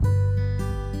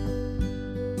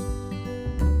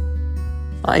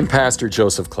I'm Pastor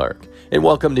Joseph Clark, and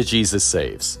welcome to Jesus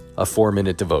Saves, a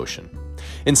 4-minute devotion.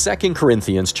 In 2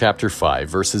 Corinthians chapter 5,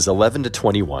 verses 11 to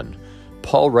 21,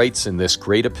 Paul writes in this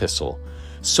great epistle,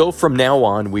 "So from now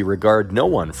on we regard no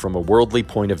one from a worldly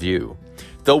point of view.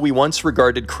 Though we once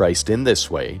regarded Christ in this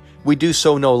way, we do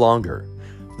so no longer.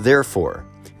 Therefore,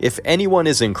 if anyone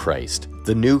is in Christ,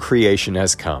 the new creation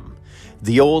has come.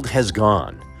 The old has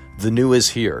gone, the new is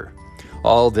here.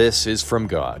 All this is from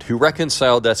God, who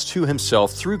reconciled us to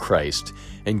himself through Christ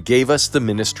and gave us the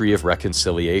ministry of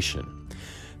reconciliation.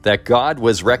 That God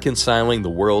was reconciling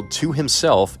the world to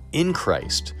himself in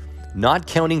Christ, not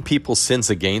counting people's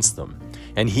sins against them,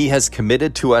 and he has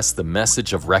committed to us the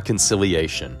message of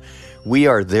reconciliation. We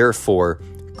are therefore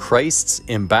Christ's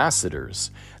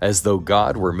ambassadors, as though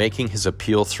God were making his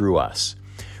appeal through us.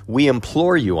 We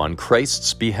implore you on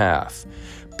Christ's behalf,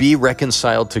 be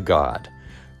reconciled to God.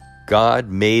 God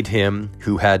made him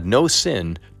who had no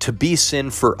sin to be sin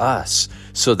for us,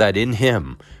 so that in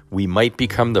him we might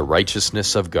become the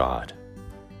righteousness of God."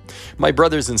 My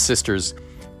brothers and sisters,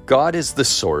 God is the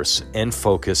source and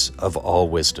focus of all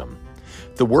wisdom.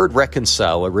 The word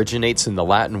reconcile originates in the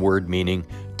Latin word meaning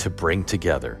to bring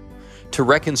together. To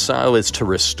reconcile is to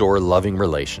restore loving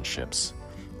relationships.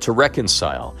 To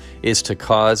reconcile is to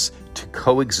cause to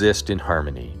coexist in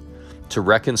harmony. To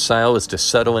reconcile is to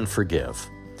settle and forgive.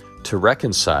 To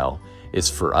reconcile is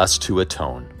for us to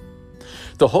atone.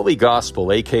 The Holy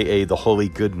Gospel, aka the Holy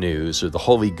Good News or the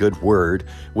Holy Good Word,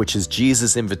 which is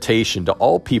Jesus' invitation to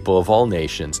all people of all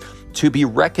nations to be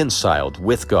reconciled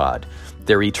with God,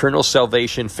 their eternal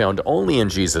salvation found only in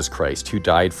Jesus Christ, who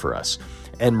died for us,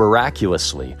 and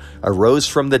miraculously arose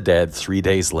from the dead 3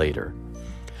 days later.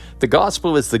 The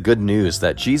Gospel is the good news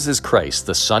that Jesus Christ,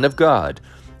 the Son of God,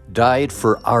 died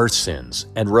for our sins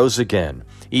and rose again,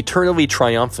 eternally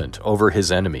triumphant over his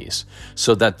enemies,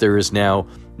 so that there is now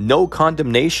no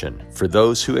condemnation for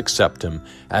those who accept him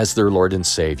as their Lord and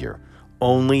Savior,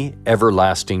 only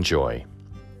everlasting joy.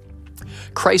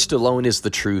 Christ alone is the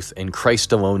truth, and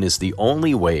Christ alone is the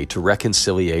only way to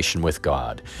reconciliation with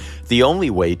God, the only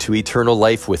way to eternal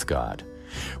life with God.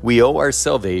 We owe our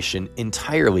salvation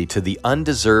entirely to the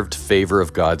undeserved favor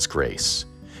of God's grace.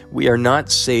 We are not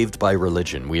saved by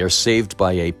religion. We are saved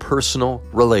by a personal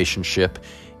relationship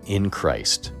in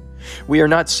Christ. We are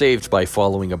not saved by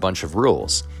following a bunch of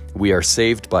rules. We are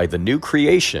saved by the new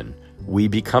creation we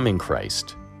become in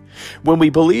Christ. When we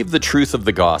believe the truth of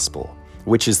the gospel,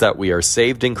 which is that we are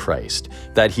saved in Christ,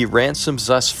 that he ransoms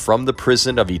us from the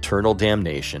prison of eternal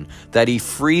damnation, that he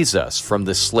frees us from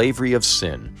the slavery of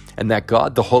sin, and that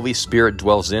God the Holy Spirit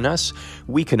dwells in us,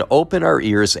 we can open our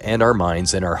ears and our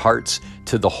minds and our hearts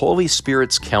to the Holy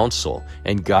Spirit's counsel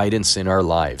and guidance in our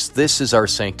lives. This is our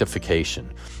sanctification.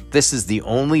 This is the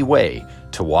only way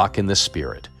to walk in the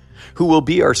Spirit, who will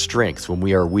be our strength when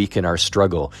we are weak in our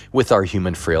struggle with our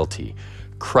human frailty.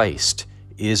 Christ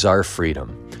is our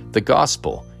freedom. The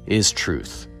gospel is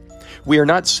truth. We are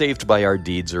not saved by our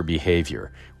deeds or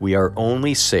behavior. We are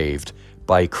only saved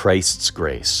by Christ's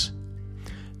grace.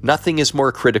 Nothing is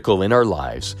more critical in our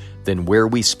lives than where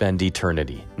we spend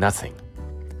eternity. Nothing.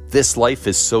 This life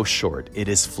is so short, it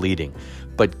is fleeting,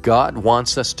 but God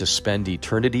wants us to spend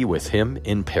eternity with him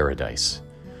in paradise.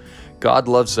 God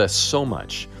loves us so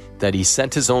much that he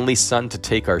sent his only Son to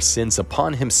take our sins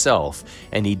upon himself,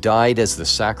 and he died as the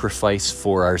sacrifice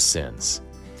for our sins.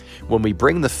 When we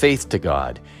bring the faith to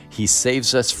God, he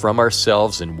saves us from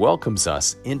ourselves and welcomes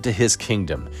us into his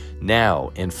kingdom,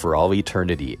 now and for all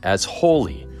eternity. As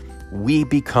holy, we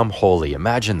become holy.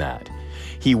 Imagine that.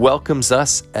 He welcomes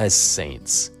us as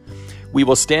saints. We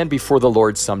will stand before the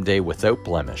Lord someday without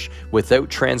blemish, without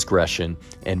transgression,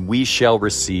 and we shall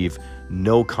receive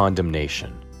no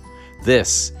condemnation.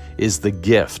 This is the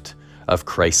gift of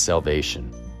Christ's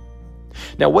salvation.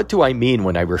 Now, what do I mean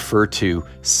when I refer to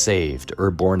saved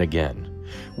or born again?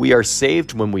 We are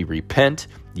saved when we repent,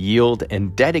 yield,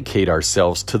 and dedicate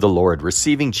ourselves to the Lord,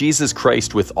 receiving Jesus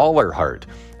Christ with all our heart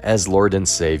as Lord and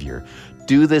Savior.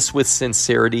 Do this with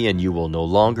sincerity, and you will no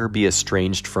longer be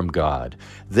estranged from God.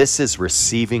 This is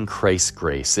receiving Christ's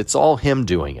grace. It's all him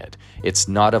doing it. It's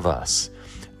not of us.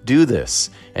 Do this,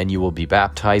 and you will be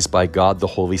baptized by God the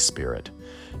Holy Spirit.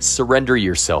 Surrender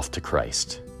yourself to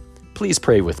Christ. Please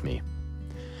pray with me.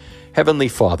 Heavenly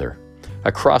Father,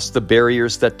 across the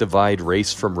barriers that divide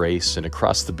race from race, and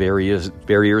across the barriers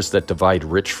that divide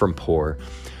rich from poor,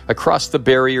 across the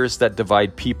barriers that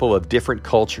divide people of different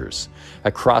cultures,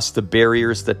 across the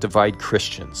barriers that divide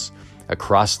Christians,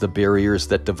 across the barriers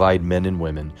that divide men and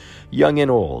women, young and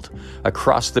old,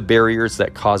 across the barriers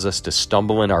that cause us to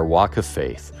stumble in our walk of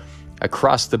faith,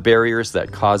 across the barriers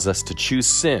that cause us to choose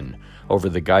sin over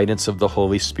the guidance of the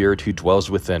Holy Spirit who dwells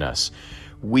within us.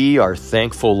 We are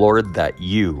thankful, Lord, that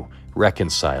you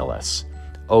reconcile us,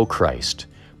 O Christ,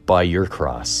 by your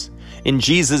cross. In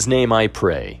Jesus' name I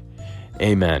pray.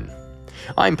 Amen.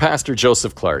 I'm Pastor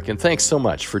Joseph Clark, and thanks so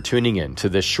much for tuning in to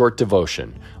this short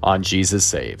devotion on Jesus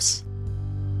Saves.